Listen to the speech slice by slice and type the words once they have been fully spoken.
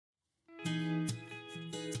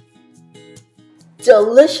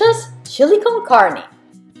Delicious chili con carne.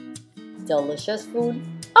 Delicious food,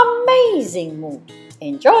 amazing mood.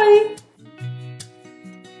 Enjoy!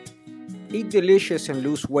 Eat delicious and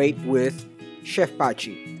lose weight with Chef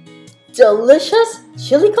Pachi. Delicious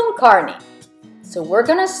chili con carne. So we're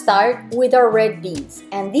gonna start with our red beans,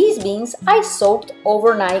 and these beans I soaked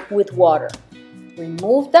overnight with water.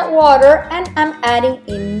 Remove that water and I'm adding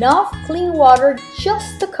enough clean water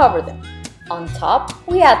just to cover them. On top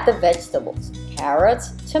we add the vegetables,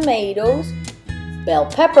 carrots, tomatoes, bell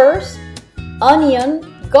peppers,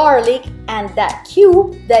 onion, garlic, and that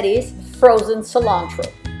cube that is frozen cilantro.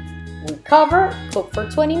 We cover, cook for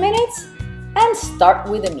 20 minutes, and start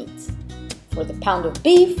with the meat. For the pound of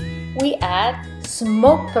beef, we add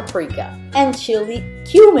smoked paprika and chili,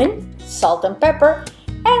 cumin, salt and pepper,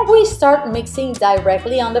 and we start mixing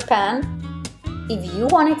directly on the pan. If you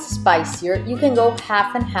want it spicier, you can go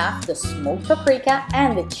half and half the smoked paprika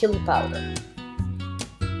and the chili powder.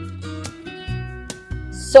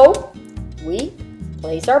 So, we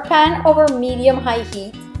place our pan over medium-high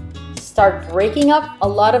heat, start breaking up a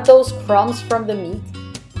lot of those crumbs from the meat,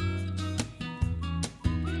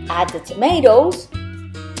 add the tomatoes,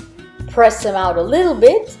 press them out a little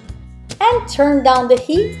bit, and turn down the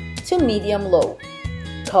heat to medium-low.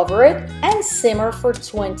 Cover it and simmer for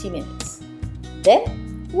 20 minutes.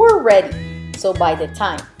 Then we're ready. So by the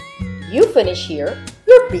time you finish here,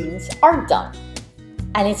 your beans are done.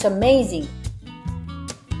 And it's amazing.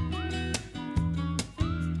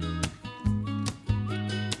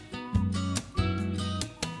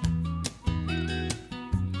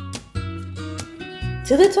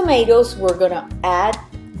 To the tomatoes, we're gonna add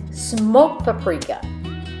smoked paprika,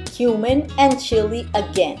 cumin, and chili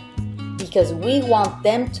again, because we want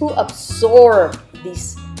them to absorb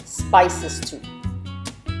these spices too.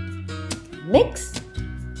 Mix,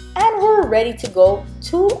 and we're ready to go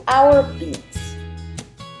to our beans.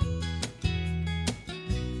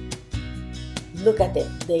 Look at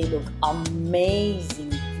them, they look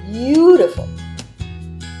amazing, beautiful.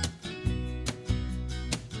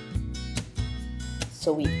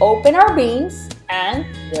 So we open our beans and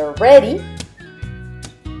they're ready.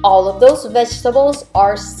 All of those vegetables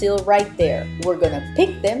are still right there. We're gonna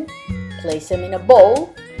pick them, place them in a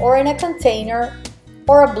bowl or in a container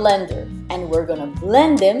or a blender, and we're gonna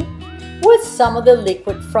blend them with some of the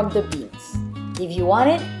liquid from the beans. If you want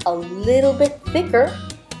it a little bit thicker,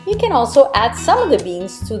 you can also add some of the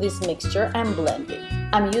beans to this mixture and blend it.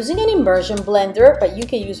 I'm using an immersion blender, but you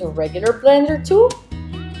can use a regular blender too,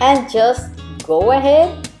 and just go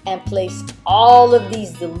ahead and place all of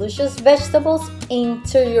these delicious vegetables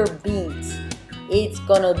into your beans. It's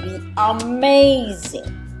gonna be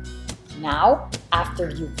amazing. Now,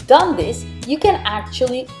 after you've done this, you can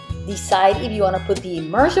actually decide if you want to put the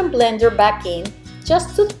immersion blender back in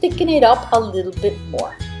just to thicken it up a little bit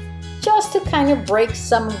more, just to kind of break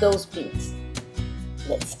some of those beans.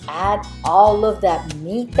 Let's add all of that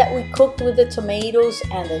meat that we cooked with the tomatoes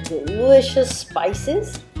and the delicious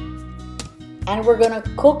spices. And we're gonna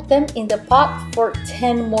cook them in the pot for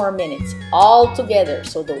 10 more minutes all together,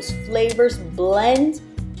 so those flavors blend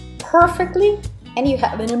perfectly and you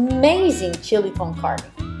have an amazing chili con carne.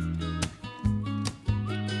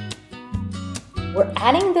 We're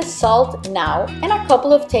adding the salt now and a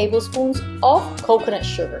couple of tablespoons of coconut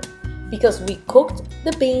sugar because we cooked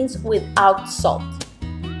the beans without salt.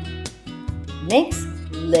 Mix,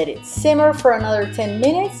 let it simmer for another 10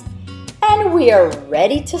 minutes, and we are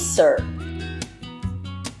ready to serve.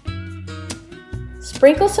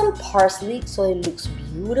 Sprinkle some parsley so it looks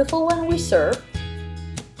beautiful when we serve.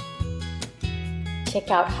 Check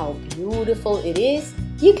out how beautiful it is.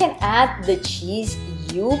 You can add the cheese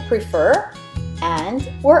you prefer, and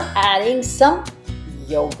we're adding some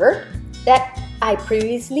yogurt that I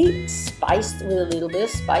previously spiced with a little bit of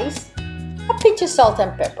spice, a pinch of salt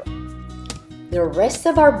and pepper. The rest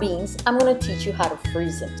of our beans, I'm going to teach you how to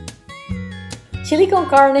freeze them. Chili con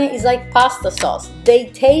carne is like pasta sauce. They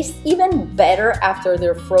taste even better after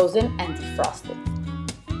they're frozen and defrosted.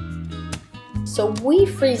 So we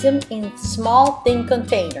freeze them in small, thin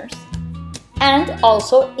containers and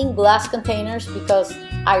also in glass containers because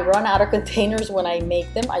I run out of containers when I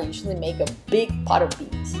make them. I usually make a big pot of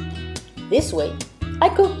beans. This way, I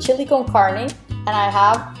cook chili con carne and I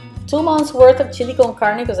have 2 months worth of chili con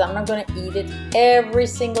carne because I'm not going to eat it every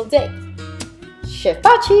single day. Chef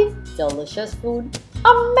Pachi, delicious food,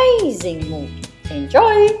 amazing mood.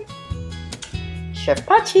 Enjoy! Chef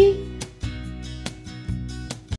Pachi.